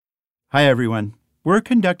Hi, everyone. We're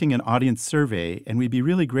conducting an audience survey, and we'd be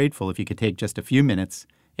really grateful if you could take just a few minutes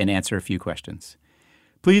and answer a few questions.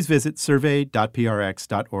 Please visit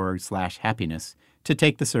survey.prx.org/happiness to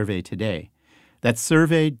take the survey today. That's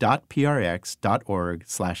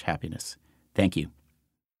survey.prx.org/happiness. Thank you.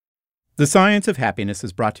 The Science of Happiness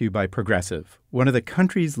is brought to you by Progressive, one of the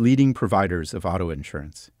country's leading providers of auto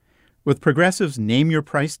insurance. With Progressive's Name Your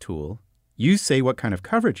Price tool, you say what kind of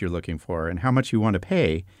coverage you're looking for and how much you want to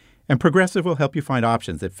pay, and Progressive will help you find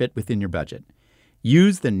options that fit within your budget.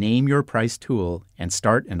 Use the Name Your Price tool and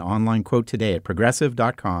start an online quote today at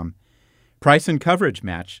Progressive.com. Price and coverage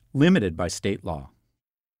match limited by state law.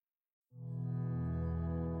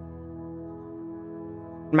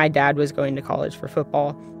 My dad was going to college for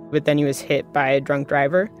football, but then he was hit by a drunk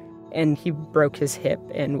driver, and he broke his hip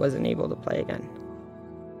and wasn't able to play again.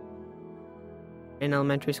 In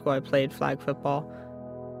elementary school, I played flag football.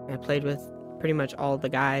 I played with pretty much all the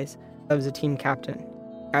guys. I was a team captain.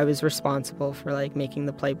 I was responsible for making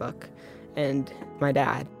the playbook, and my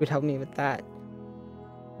dad would help me with that.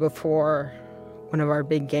 Before one of our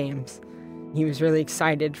big games, he was really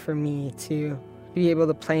excited for me to be able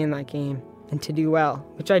to play in that game and to do well,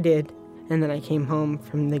 which I did. And then I came home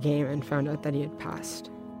from the game and found out that he had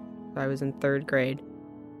passed. I was in 3rd grade.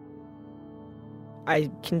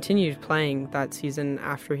 I continued playing that season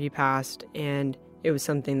after he passed, and it was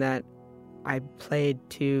something that I played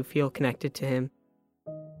to feel connected to him.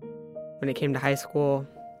 When it came to high school,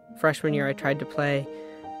 freshman year I tried to play,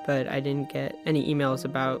 but I didn't get any emails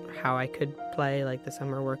about how I could play, like the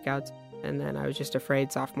summer workouts. And then I was just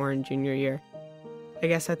afraid sophomore and junior year. I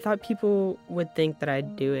guess I thought people would think that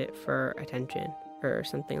I'd do it for attention or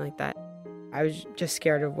something like that. I was just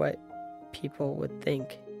scared of what people would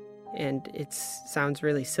think. And it sounds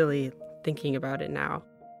really silly thinking about it now.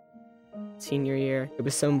 Senior year, it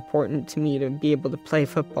was so important to me to be able to play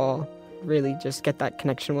football, really just get that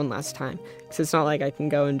connection one last time. Because it's not like I can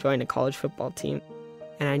go and join a college football team.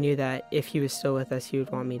 And I knew that if he was still with us, he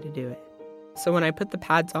would want me to do it. So when I put the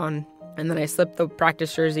pads on and then I slipped the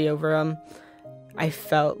practice jersey over them, I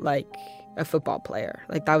felt like a football player.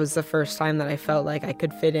 That was the first time that I felt like I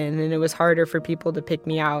could fit in, and it was harder for people to pick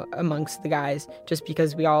me out amongst the guys just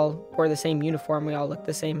because we all wore the same uniform, we all looked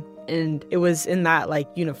the same. And it was in that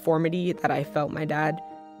uniformity that I felt my dad,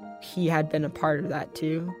 he had been a part of that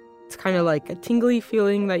too. It's kind of like a tingly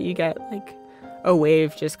feeling that you get, a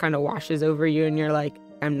wave just kind of washes over you and you're like,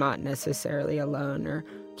 I'm not necessarily alone, or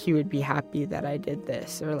he would be happy that I did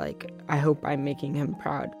this, or I hope I'm making him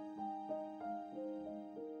proud.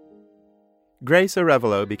 Grace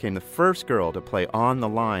Arevalo became the first girl to play on the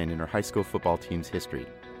line in her high school football team's history.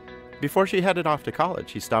 Before she headed off to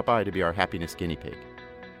college, she stopped by to be our happiness guinea pig.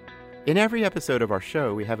 In every episode of our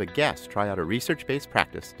show, we have a guest try out a research-based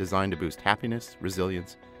practice designed to boost happiness,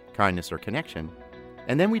 resilience, kindness, or connection,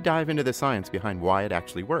 and then we dive into the science behind why it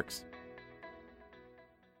actually works.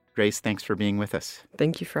 Grace, thanks for being with us.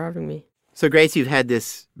 Thank you for having me. So, Grace, you've had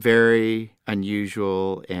this very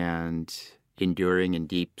unusual and enduring and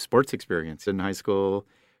deep sports experience in high school.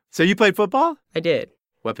 So you played football? I did.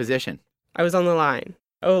 What position? I was on the line,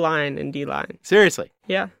 O-line and D-line. Seriously?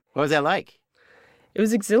 Yeah. What was that like? It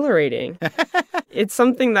was exhilarating. It's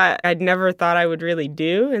something that I'd never thought I would really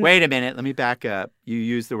do. Wait a minute. Let me back up. You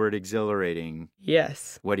used the word exhilarating.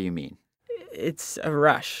 Yes. What do you mean? It's a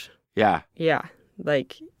rush. Yeah. Yeah.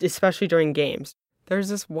 Especially during games. There's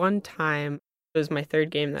this one time, it was my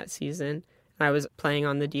 3rd game that season, and I was playing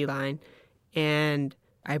on the D-line, and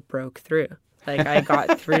I broke through. I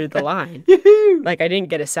got through the line. I didn't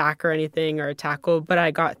get a sack or anything or a tackle, but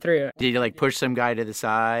I got through. Did you push some guy to the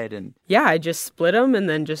side? And yeah, I just split him and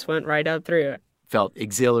then just went right up through. Felt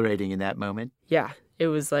exhilarating in that moment? Yeah. It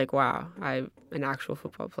was wow, I'm an actual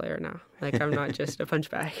football player now. I'm not just a punch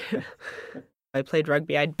bag. I played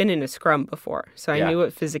rugby. I'd been in a scrum before, so I knew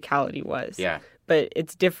what physicality was. Yeah. But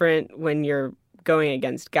it's different when you're going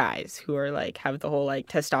against guys who are have the whole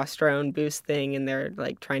testosterone boost thing, and they're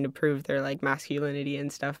trying to prove their masculinity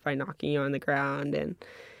and stuff by knocking you on the ground. And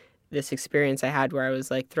this experience I had where I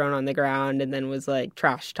was thrown on the ground and then was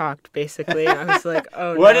trash talked basically. And I was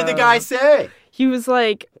oh What no. did the guy say? He was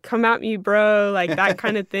come at me, bro, that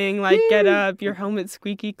kind of thing, get up, your helmet's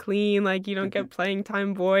squeaky clean, you don't get playing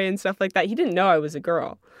time, boy, and stuff like that. He didn't know I was a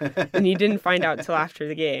girl, and he didn't find out till after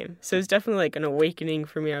the game. So it was definitely an awakening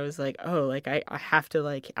for me. I was I have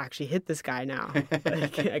to actually hit this guy now.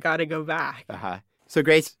 I gotta go back. Uh-huh. So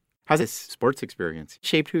Grace, how's this sports experience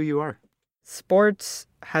shaped who you are? Sports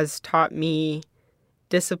has taught me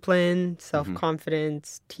discipline,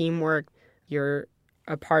 self-confidence, teamwork. You're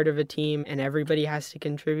a part of a team and everybody has to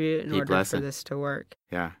contribute in order for this to work.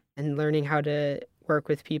 Yeah. And learning how to work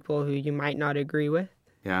with people who you might not agree with.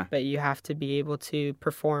 Yeah. But you have to be able to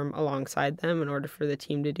perform alongside them in order for the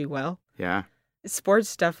team to do well. Yeah.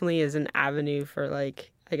 Sports definitely is an avenue for,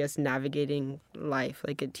 like, I guess, navigating life.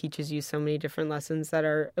 Like, it teaches you so many different lessons that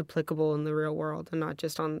are applicable in the real world and not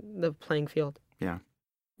just on the playing field. Yeah.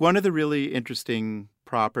 One of the really interesting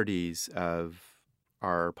properties of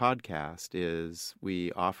our podcast is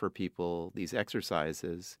we offer people these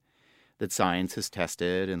exercises that science has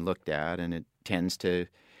tested and looked at, and it tends to,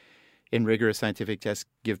 in rigorous scientific tests,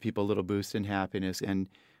 give people a little boost in happiness. And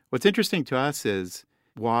what's interesting to us is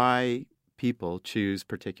why people choose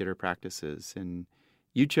particular practices. And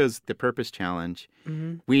you chose the Purpose Challenge.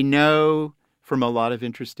 Mm-hmm. We know from a lot of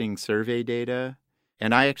interesting survey data,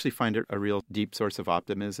 and I actually find it a real deep source of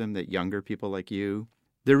optimism, that younger people like you,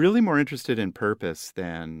 they're really more interested in purpose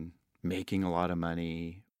than making a lot of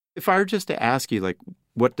money. If I were just to ask you, like,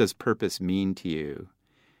 what does purpose mean to you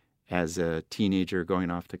as a teenager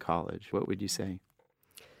going off to college, what would you say?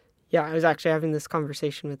 Yeah, I was actually having this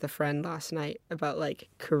conversation with a friend last night about, like,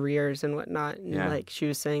 careers and whatnot. And, like, she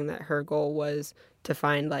was saying that her goal was to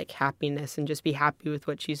find, like, happiness and just be happy with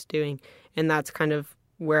what she's doing. And that's kind of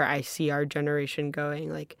where I see our generation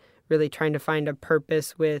going, like, really trying to find a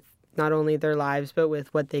purpose with not only their lives, but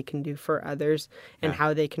with what they can do for others and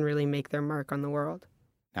how they can really make their mark on the world.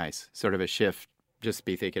 Nice. Sort of a shift. Just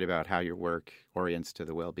be thinking about how your work orients to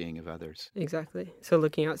the well-being of others. Exactly. So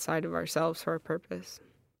looking outside of ourselves for our purpose.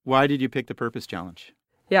 Why did you pick the Purpose Challenge?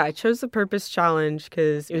 Yeah, I chose the Purpose Challenge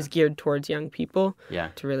because it was geared towards young people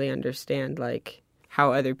to really understand, like,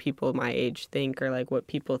 how other people my age think, or, like, what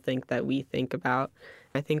people think that we think about.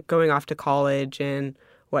 I think going off to college and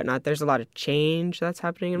whatnot, there's a lot of change that's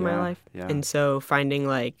happening in my life. Yeah. And so finding,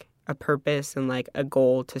 like, a purpose and, like, a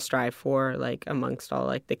goal to strive for, like, amongst all,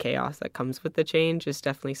 like, the chaos that comes with the change is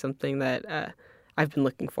definitely something that I've been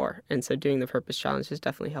looking for. And so doing the Purpose Challenge has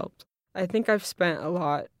definitely helped. I think I've spent a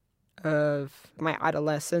lot of my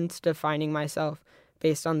adolescence defining myself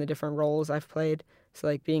based on the different roles I've played. So,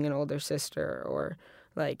 like, being an older sister, or,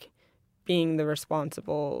 like, being the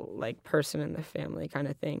responsible, like, person in the family kind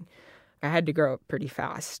of thing. I had to grow up pretty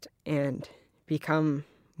fast and become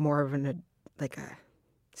more of a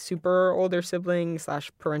super older sibling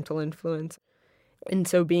 / parental influence. And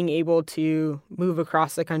so being able to move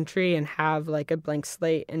across the country and have, like, a blank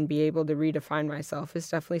slate and be able to redefine myself is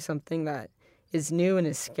definitely something that is new and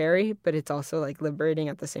is scary, but it's also, like, liberating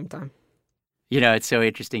at the same time. You know, it's so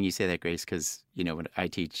interesting you say that, Grace, because, you know, when I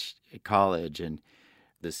teach at college, and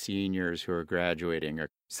the seniors who are graduating are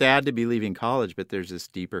sad to be leaving college, but there's this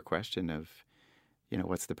deeper question of, you know,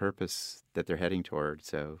 what's the purpose that they're heading toward?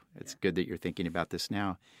 So it's good that you're thinking about this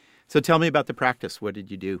now. So tell me about the practice. What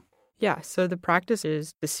did you do? Yeah, so the practice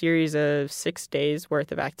is a series of 6 days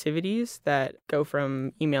worth of activities that go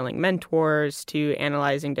from emailing mentors to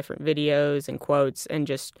analyzing different videos and quotes and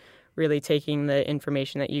just really taking the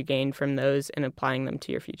information that you gained from those and applying them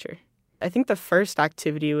to your future. I think the first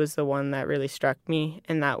activity was the one that really struck me,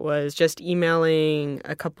 and that was just emailing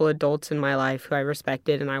a couple adults in my life who I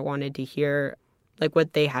respected, and I wanted to hear, like,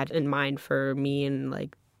 what they had in mind for me, and,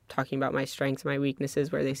 like, talking about my strengths, my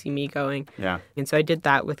weaknesses, where they see me going. Yeah. And so I did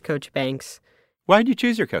that with Coach Banks. Why did you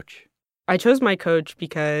choose your coach? I chose my coach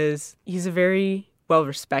because he's a very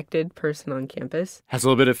well-respected person on campus. Has a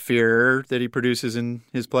little bit of fear that he produces in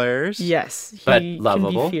his players. Yes. But He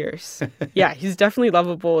lovable. can be fierce. Yeah, he's definitely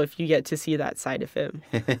lovable if you get to see that side of him.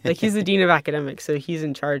 Like, he's the dean of academics, so he's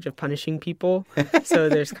in charge of punishing people. So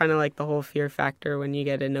there's kind of, like, the whole fear factor when you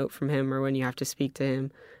get a note from him or when you have to speak to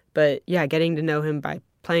him. But yeah, getting to know him by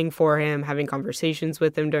playing for him, having conversations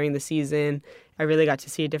with him during the season, I really got to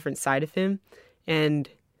see a different side of him. And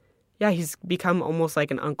yeah, he's become almost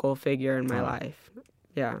like an uncle figure in my life.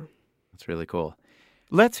 Yeah. That's really cool.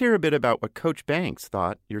 Let's hear a bit about what Coach Banks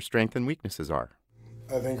thought your strengths and weaknesses are.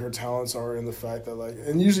 I think her talents are in the fact that, like,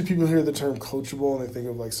 and usually people hear the term coachable and they think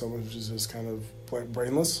of, like, someone who's just kind of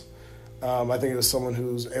brainless. I think it was someone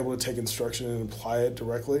who's able to take instruction and apply it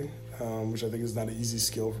directly, which I think is not an easy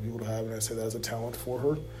skill for people to have, and I say that as a talent for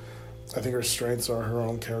her. I think her strengths are her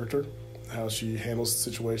own character, how she handles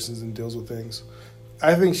situations and deals with things.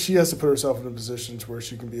 I think she has to put herself in a position to where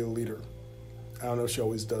she can be a leader. I don't know if she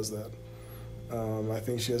always does that. I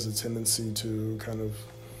think she has a tendency to kind of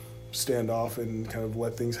stand off and kind of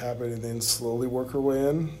let things happen and then slowly work her way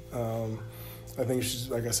in. I think she's,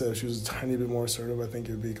 like I said, if she was a tiny bit more assertive, I think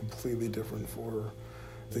it would be completely different for her.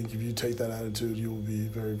 I think if you take that attitude, you will be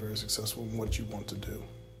very, very successful in what you want to do.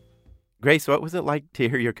 Grace, what was it like to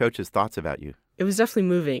hear your coach's thoughts about you? It was definitely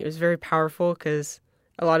moving. It was very powerful because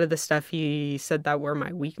a lot of the stuff he said that were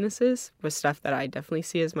my weaknesses was stuff that I definitely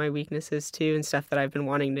see as my weaknesses too, and stuff that I've been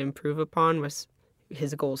wanting to improve upon was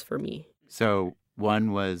his goals for me. So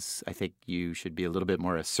one was, I think you should be a little bit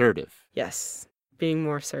more assertive. Yes, being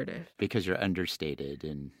more assertive. Because you're understated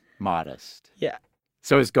and modest. Yeah.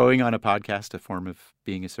 So is going on a podcast a form of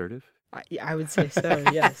being assertive? I would say so,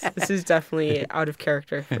 yes. This is definitely out of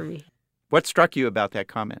character for me. What struck you about that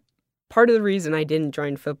comment? Part of the reason I didn't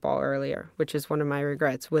join football earlier, which is one of my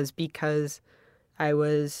regrets, was because I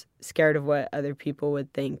was scared of what other people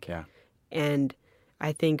would think. Yeah. And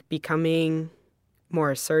I think becoming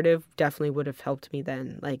more assertive definitely would have helped me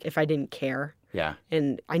then, like if I didn't care. Yeah.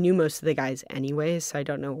 And I knew most of the guys anyways, so I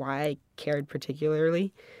don't know why I cared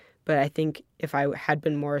particularly. But I think if I had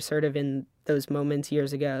been more assertive in those moments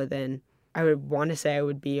years ago, then I would want to say I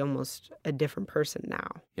would be almost a different person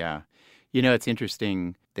now. Yeah. You know, it's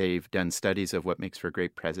interesting. They've done studies of what makes for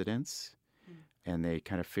great presidents, and they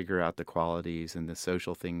kind of figure out the qualities and the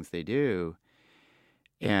social things they do.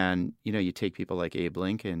 And, you know, you take people like Abe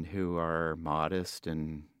Lincoln, who are modest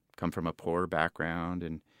and come from a poor background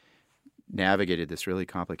and navigated this really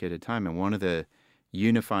complicated time. And one of the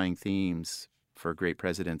unifying themes for great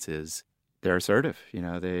presidents is they're assertive. You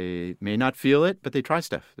know, they may not feel it, but they try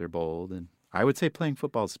stuff. They're bold. And I would say playing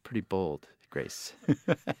football is pretty bold, Grace.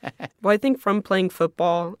 Well, I think from playing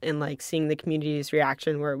football and like seeing the community's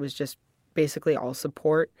reaction where it was just basically all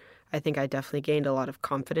support, I think I definitely gained a lot of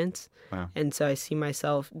confidence. Wow. And so I see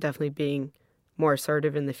myself definitely being more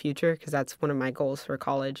assertive in the future, because that's one of my goals for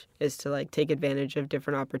college, is to like take advantage of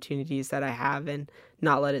different opportunities that I have and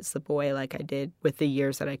not let it slip away like I did with the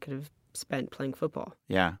years that I could have spent playing football.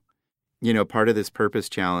 Yeah. You know, part of this purpose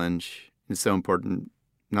challenge is so important,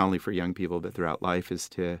 not only for young people, but throughout life, is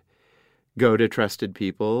to go to trusted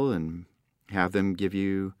people and have them give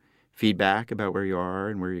you feedback about where you are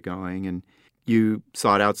and where you're going. And you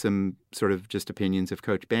sought out some sort of just opinions of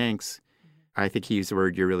Coach Banks. I think he used the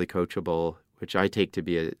word, you're really coachable, which I take to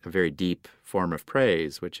be a very deep form of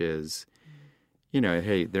praise, which is, you know,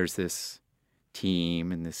 hey, there's this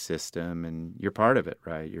team and this system and you're part of it,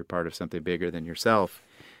 right? You're part of something bigger than yourself.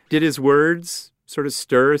 Did his words sort of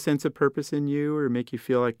stir a sense of purpose in you or make you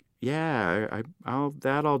feel like, yeah, I'll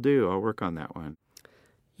do. I'll work on that one?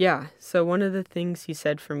 Yeah. So one of the things he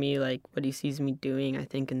said for me, like what he sees me doing, I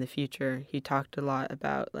think in the future, he talked a lot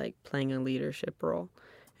about like playing a leadership role.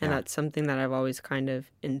 And that's something that I've always kind of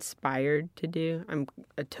inspired to do. I'm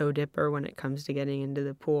a toe dipper when it comes to getting into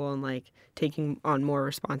the pool and like taking on more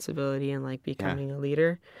responsibility and like becoming a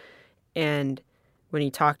leader. And when he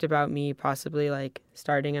talked about me possibly like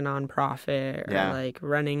starting a nonprofit or like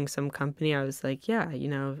running some company, I was like, yeah, you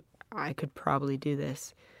know, I could probably do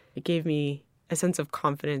this. It gave me a sense of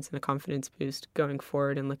confidence and a confidence boost going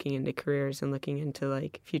forward and looking into careers and looking into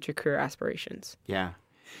like future career aspirations. Yeah.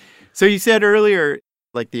 So you said earlier,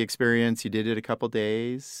 like the experience, you did it a couple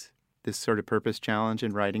days, this sort of purpose challenge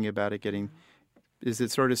and writing about it, is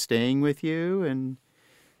it sort of staying with you? And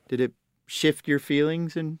did it shift your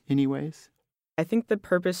feelings in any ways? I think the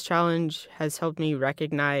purpose challenge has helped me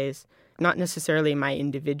recognize not necessarily my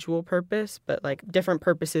individual purpose, but like different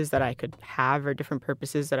purposes that I could have or different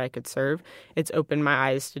purposes that I could serve. It's opened my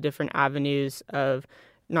eyes to different avenues of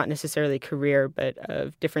not necessarily career, but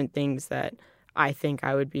of different things that I think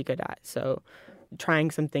I would be good at. So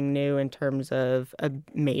trying something new in terms of a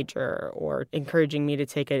major or encouraging me to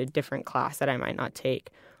take a different class that I might not take,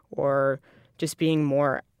 or just being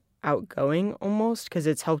more outgoing almost, because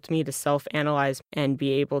it's helped me to self-analyze and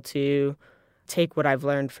be able to take what I've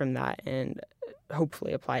learned from that and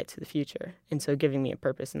hopefully apply it to the future. And so giving me a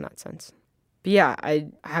purpose in that sense. But yeah, I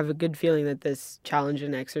have a good feeling that this challenge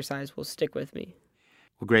and exercise will stick with me.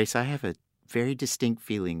 Well, Grace, I have a very distinct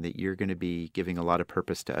feeling that you're going to be giving a lot of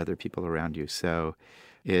purpose to other people around you. So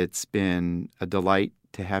it's been a delight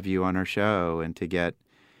to have you on our show and to get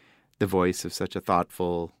the voice of such a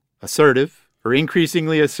thoughtful, assertive, or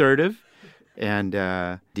increasingly assertive, and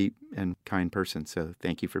deep and kind person. So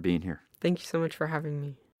thank you for being here. Thank you so much for having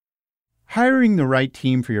me. Hiring the right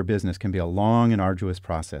team for your business can be a long and arduous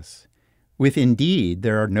process. With Indeed,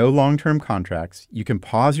 there are no long-term contracts. You can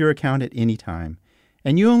pause your account at any time,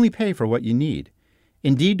 and you only pay for what you need.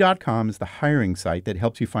 Indeed.com is the hiring site that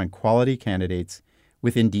helps you find quality candidates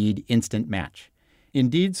with Indeed Instant Match.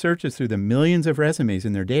 Indeed searches through the millions of resumes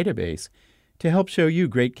in their database to help show you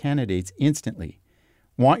great candidates instantly.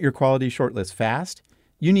 Want your quality shortlist fast?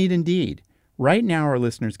 You need Indeed. Right now, our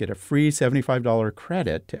listeners get a free $75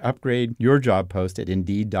 credit to upgrade your job post at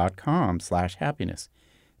Indeed.com/happiness.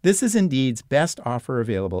 This is Indeed's best offer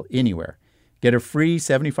available anywhere. Get a free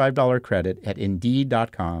 $75 credit at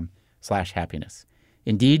Indeed.com/happiness.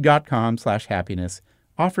 Indeed.com/happiness.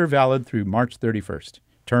 Offer valid through March 31st.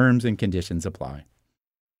 Terms and conditions apply.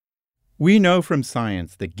 We know from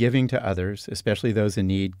science that giving to others, especially those in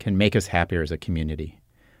need, can make us happier as a community.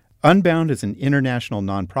 Unbound is an international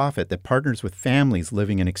nonprofit that partners with families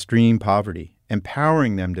living in extreme poverty,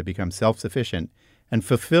 empowering them to become self-sufficient and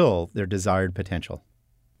fulfill their desired potential.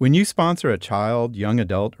 When you sponsor a child, young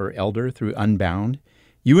adult, or elder through Unbound,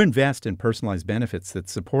 you invest in personalized benefits that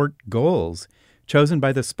support goals chosen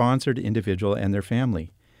by the sponsored individual and their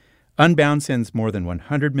family. Unbound sends more than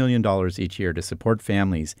 $100 million each year to support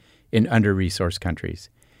families in under-resourced countries.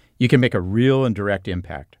 You can make a real and direct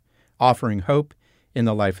impact, offering hope in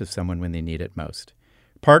the life of someone when they need it most.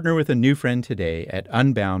 Partner with a new friend today at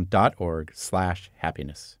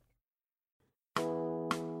unbound.org/happiness.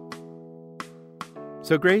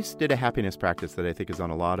 So Grace did a happiness practice that I think is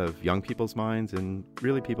on a lot of young people's minds and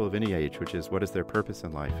really people of any age, which is what is their purpose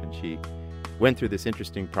in life? And she went through this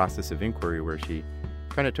interesting process of inquiry where she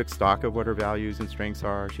kind of took stock of what her values and strengths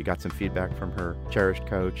are. She got some feedback from her cherished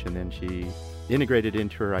coach, and then she integrated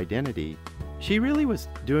into her identity. She really was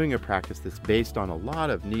doing a practice that's based on a lot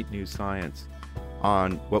of neat new science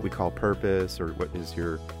on what we call purpose, or what is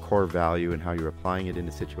your core value and how you're applying it in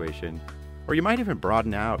a situation. Or you might even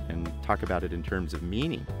broaden out and talk about it in terms of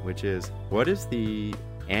meaning, which is what is the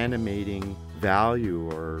animating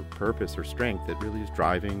value or purpose or strength that really is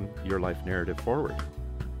driving your life narrative forward.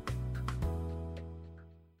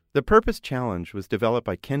 The Purpose Challenge was developed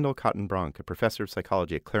by Kendall Cotton-Bronk, a professor of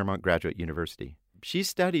psychology at Claremont Graduate University. She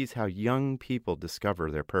studies how young people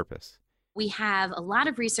discover their purpose. We have a lot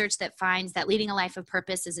of research that finds that leading a life of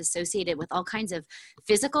purpose is associated with all kinds of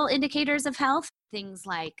physical indicators of health, things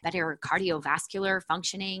like better cardiovascular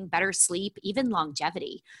functioning, better sleep, even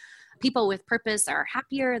longevity. People with purpose are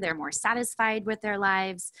happier, they're more satisfied with their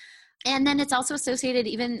lives. And then it's also associated,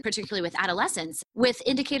 even particularly with adolescents, with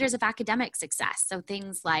indicators of academic success. So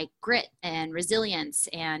things like grit and resilience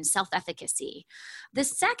and self-efficacy. The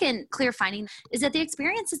second clear finding is that the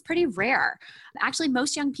experience is pretty rare. Actually,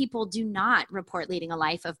 most young people do not report leading a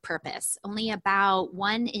life of purpose. Only about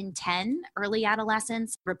 1 in 10 early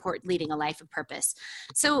adolescents report leading a life of purpose.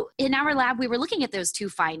 So in our lab, we were looking at those two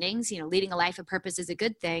findings. Leading a life of purpose is a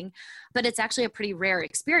good thing, but it's actually a pretty rare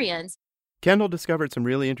experience. Kendall discovered some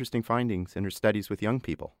really interesting findings in her studies with young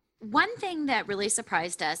people. One thing that really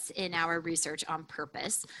surprised us in our research on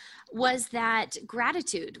purpose was that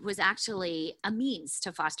gratitude was actually a means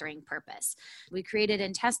to fostering purpose. We created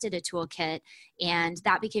and tested a toolkit, and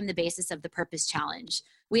that became the basis of the Purpose Challenge.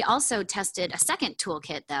 We also tested a second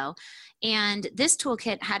toolkit, though, and this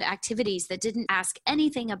toolkit had activities that didn't ask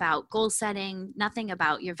anything about goal setting, nothing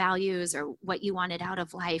about your values or what you wanted out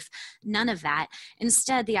of life, none of that.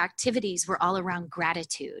 Instead, the activities were all around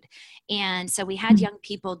gratitude. And so we had young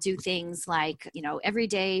people do things like, every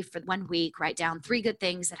day for 1 week, write down 3 good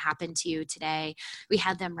things that happened to you today. We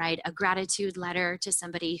had them write a gratitude letter to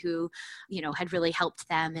somebody who, had really helped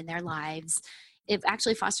them in their lives. It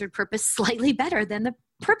actually fostered purpose slightly better than the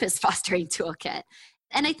purpose fostering toolkit.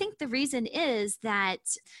 And I think the reason is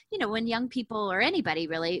that, when young people or anybody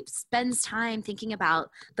really spends time thinking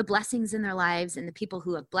about the blessings in their lives and the people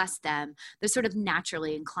who have blessed them, they're sort of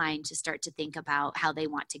naturally inclined to start to think about how they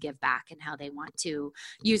want to give back and how they want to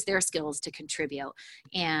use their skills to contribute.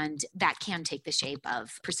 And that can take the shape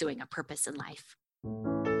of pursuing a purpose in life.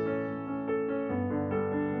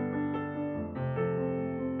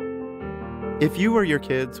 If you or your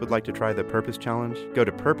kids would like to try the Purpose Challenge, go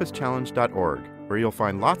to purposechallenge.org, where you'll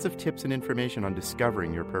find lots of tips and information on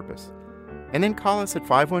discovering your purpose. And then call us at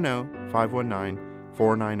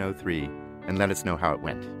 510-519-4903 and let us know how it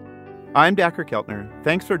went. I'm Dacher Keltner.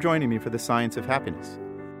 Thanks for joining me for the Science of Happiness.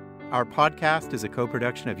 Our podcast is a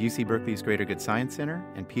co-production of UC Berkeley's Greater Good Science Center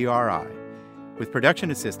and PRI, with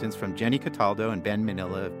production assistance from Jenny Cataldo and Ben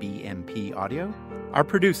Manila of BMP Audio. Our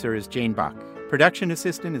producer is Jane Bach. Production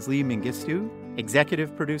assistant is Lee Mengistu.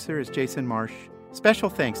 Executive producer is Jason Marsh. Special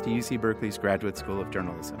thanks to UC Berkeley's Graduate School of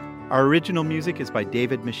Journalism. Our original music is by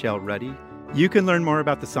David Michelle Ruddy. You can learn more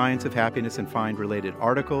about the Science of Happiness and find related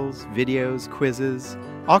articles, videos, quizzes,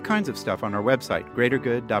 all kinds of stuff on our website,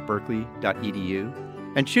 greatergood.berkeley.edu.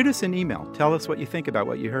 And shoot us an email. Tell us what you think about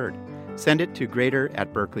what you heard. Send it to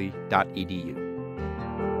greater@berkeley.edu.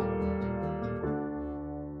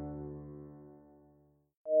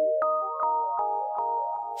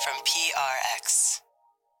 From PRX.